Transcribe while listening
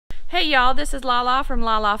Hey y'all, this is LaLa from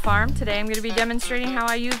LaLa Farm. Today I'm going to be demonstrating how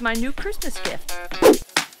I use my new Christmas gift.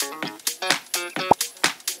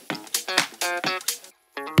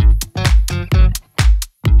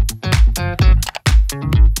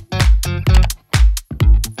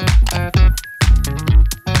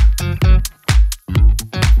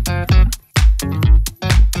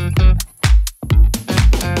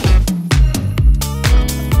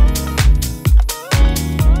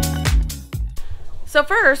 So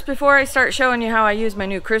first, before I start showing you how I use my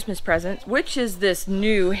new Christmas present, which is this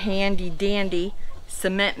new handy dandy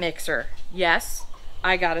cement mixer. Yes,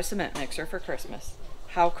 I got a cement mixer for Christmas.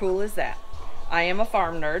 How cool is that? I am a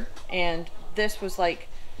farm nerd, and this was like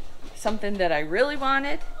something that I really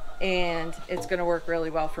wanted, and it's gonna work really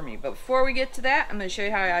well for me. But before we get to that, I'm gonna show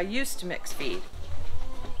you how I used to mix feed.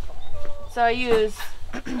 So I use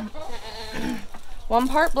 1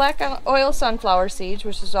 part black oil sunflower seeds,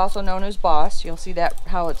 which is also known as Boss. You'll see that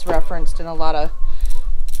how it's referenced in a lot of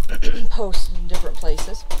posts in different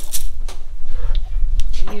places.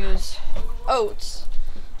 I use oats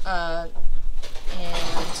and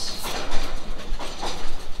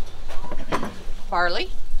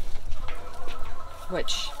barley,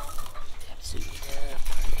 which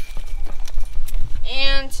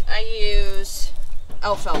and I use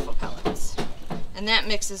alfalfa pellets, and that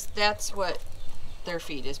mixes. That's what their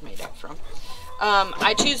feed is made up from.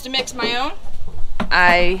 I choose to mix my own.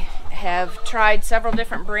 I have tried several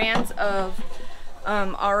different brands of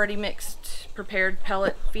already mixed prepared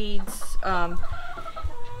pellet feeds, but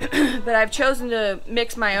I've chosen to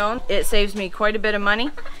mix my own. It saves me quite a bit of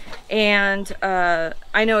money, and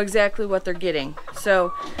I know exactly what they're getting.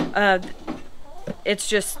 So it's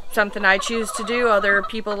just something I choose to do. Other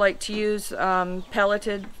people like to use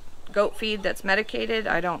pelleted goat feed that's medicated.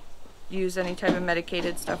 I don't use any type of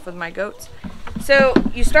medicated stuff with my goats. So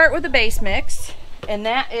you start with a base mix, and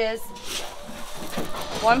that is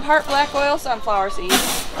 1 part black oil sunflower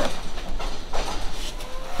seeds,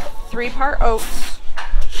 3 part oats,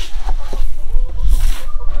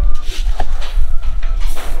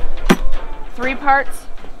 3 parts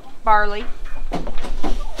barley, 1.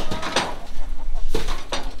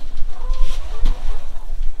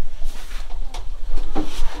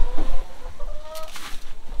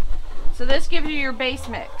 So this gives you your base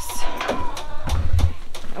mix.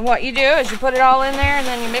 And what you do is you put it all in there and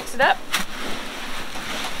then you mix it up.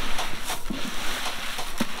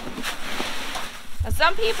 Now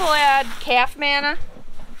some people add calf manna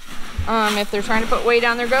if they're trying to put weight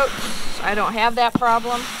on their goats. I don't have that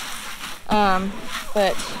problem.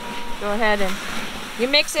 But go ahead and you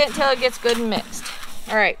mix it until it gets good and mixed.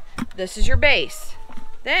 Alright, this is your base.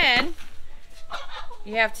 Then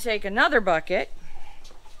you have to take another bucket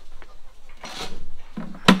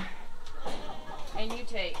and you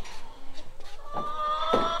take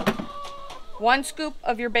 1 scoop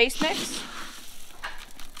of your base mix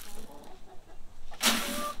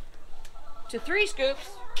to 3 scoops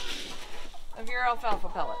of your alfalfa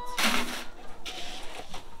pellets.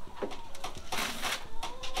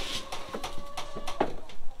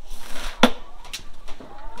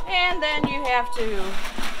 And then you have to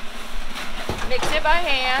mix it by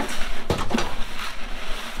hand.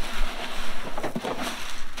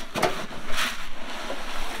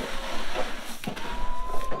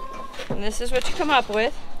 And this is what you come up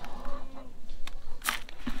with.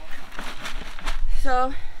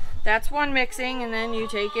 So that's one mixing, and then you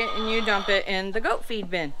take it and you dump it in the goat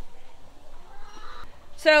feed bin.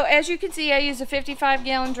 So as you can see, I use a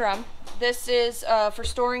 55-gallon drum. This is for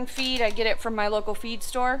storing feed. I get it from my local feed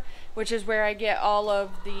store, which is where I get all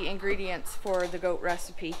of the ingredients for the goat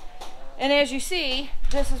recipe. And as you see,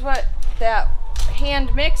 this is what that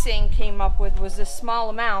hand mixing came up with, was this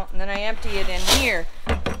small amount, and then I empty it in here.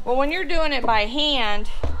 Well, when you're doing it by hand,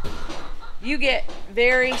 you get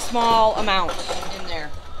very small amounts in there.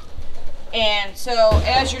 And so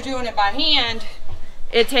as you're doing it by hand,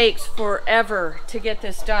 it takes forever to get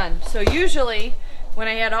this done. So usually when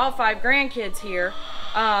I had all 5 grandkids here,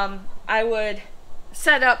 I would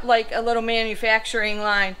set up like a little manufacturing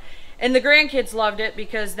line, and the grandkids loved it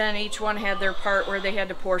because then each one had their part where they had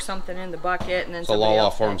to pour something in the bucket, and then it's a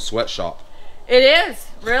LaLa Farm sweatshop. It is,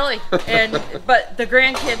 really. But the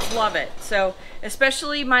grandkids love it. So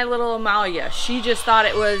especially my little Amalia, she just thought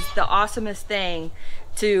it was the awesomest thing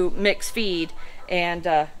to mix feed,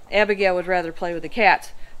 and Abigail would rather play with the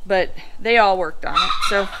cats, but they all worked on it.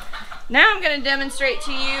 So now I'm going to demonstrate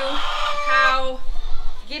to you how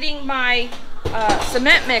getting my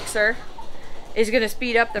cement mixer is going to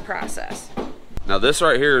speed up the process. Now this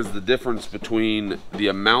right here is the difference between the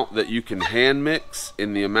amount that you can hand mix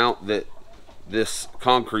and the amount that this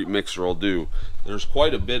concrete mixer will do. there's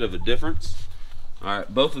quite a bit of a difference. All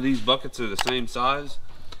right, both of these buckets are the same size.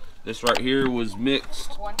 This right here was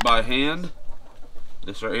mixed by hand.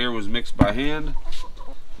 This right here was mixed by hand.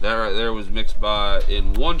 That right there was mixed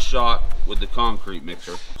in one shot with the concrete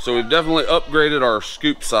mixer. So we've definitely upgraded our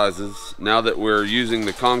scoop sizes now that we're using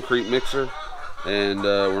the concrete mixer. And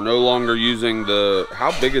we're no longer using the,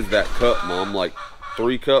 how big is that cup, Mom? Like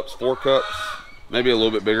 3 cups, 4 cups? Maybe a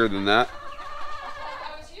little bit bigger than that.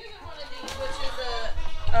 I was using one of these, which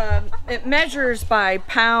is it measures by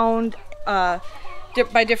pound, by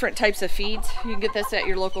different types of feeds. You can get this at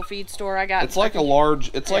your local feed store. It's like a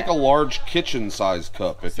large, like a large kitchen size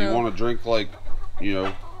cup. If you want to drink, like, you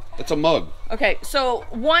know, it's a mug. Okay, so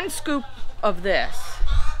 1 scoop of this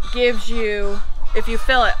gives you, if you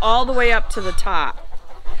fill it all the way up to the top,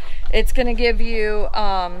 it's going to give you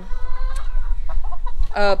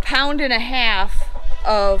 1.5 pounds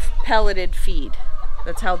of pelleted feed.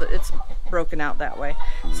 That's how it's broken out that way.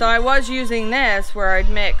 So I was using this where I'd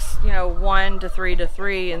mix, you know, 1 to 3 to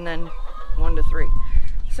 3 and then 1 to 3.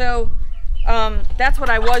 So that's what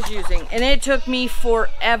I was using, and it took me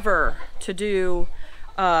forever to do,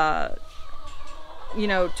 you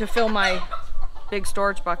know, to fill my big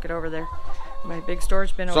storage bucket over there. My big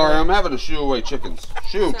storage bin over there. Sorry, I'm having to shoo away chickens.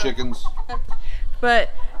 Shoo, chickens.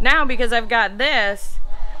 But now, because I've got this,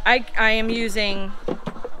 I am using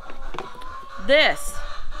this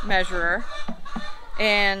measurer,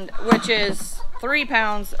 and which is 3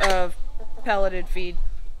 pounds of pelleted feed.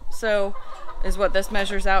 So is what this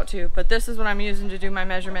measures out to. But this is what I'm using to do my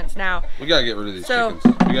measurements now. We gotta get rid of these chickens.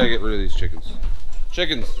 We gotta get rid of these chickens.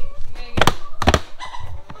 Chickens.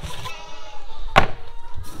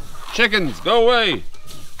 Chickens, go away.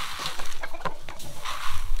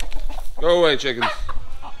 Go away, chickens.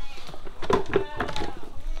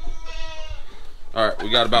 All right, we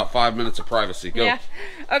got about 5 minutes of privacy. Go. Yeah.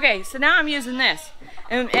 Okay, so now I'm using this.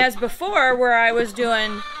 And as before, where I was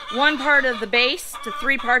doing 1 part of the base to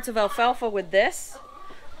 3 parts of alfalfa with this,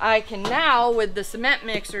 I can now, with the cement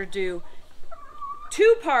mixer, do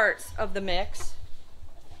 2 parts of the mix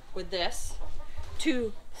with this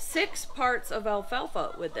to 6 parts of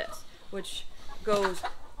alfalfa with this, which goes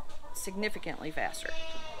significantly faster.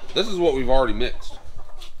 This is what we've already mixed.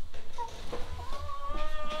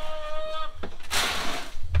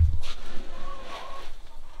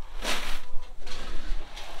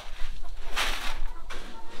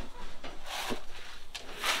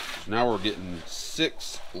 Now we're getting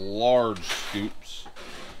 6 large scoops.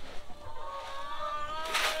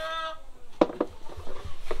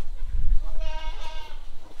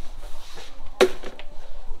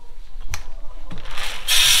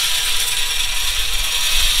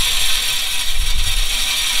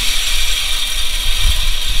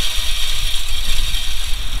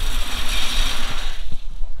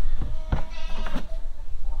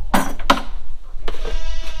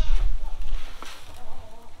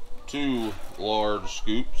 Two large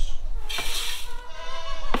scoops.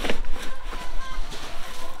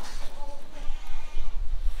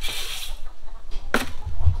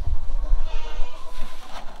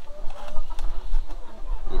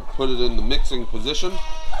 We'll put it in the mixing position.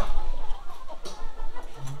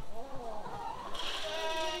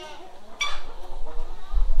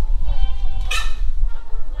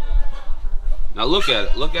 Now look at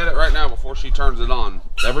it. Look at it right now before she turns it on.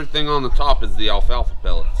 Everything on the top is the alfalfa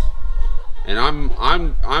pellets. And I'm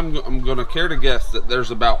gonna care to guess that there's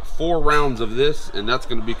about 4 rounds of this, and that's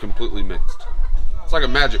gonna be completely mixed. It's like a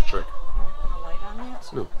magic trick. Put a light on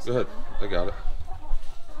that? No, go ahead. I got it.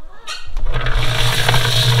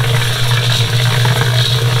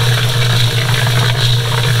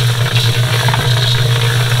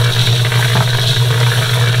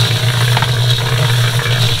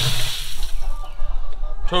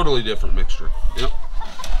 Totally different mixture. Yep.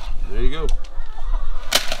 There you go.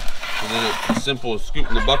 And then it's as simple as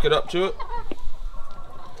scooping the bucket up to it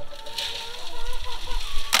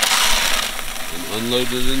and unload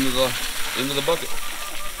it into the bucket.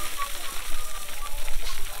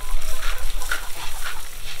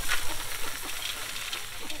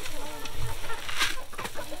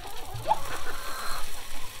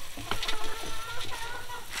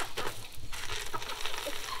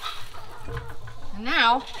 And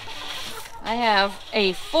now I have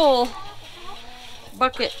a full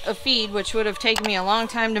bucket of feed, which would have taken me a long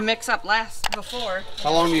time to mix up before.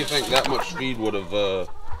 How long do you think that much feed would have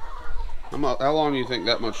how long do you think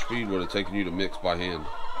that much feed would have taken you to mix by hand?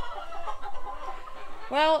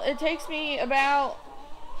 Well, it takes me about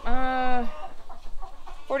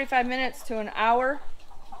 45 minutes to an hour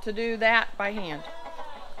to do that by hand,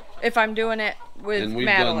 if I'm doing it with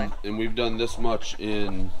Madeline. And we've done this much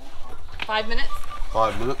in 5 minutes?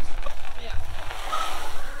 5 minutes? Yeah.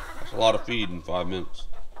 That's a lot of feed in 5 minutes.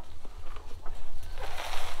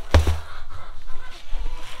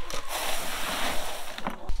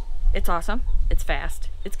 It's awesome. It's fast.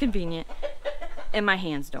 It's convenient. And my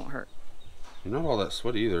hands don't hurt. You're not all that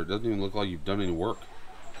sweaty either. It doesn't even look like you've done any work.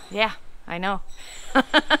 Yeah, I know.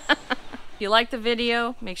 If you like the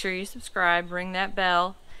video, make sure you subscribe, ring that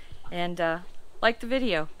bell, and like the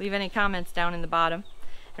video. Leave any comments down in the bottom.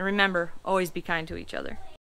 And remember, always be kind to each other.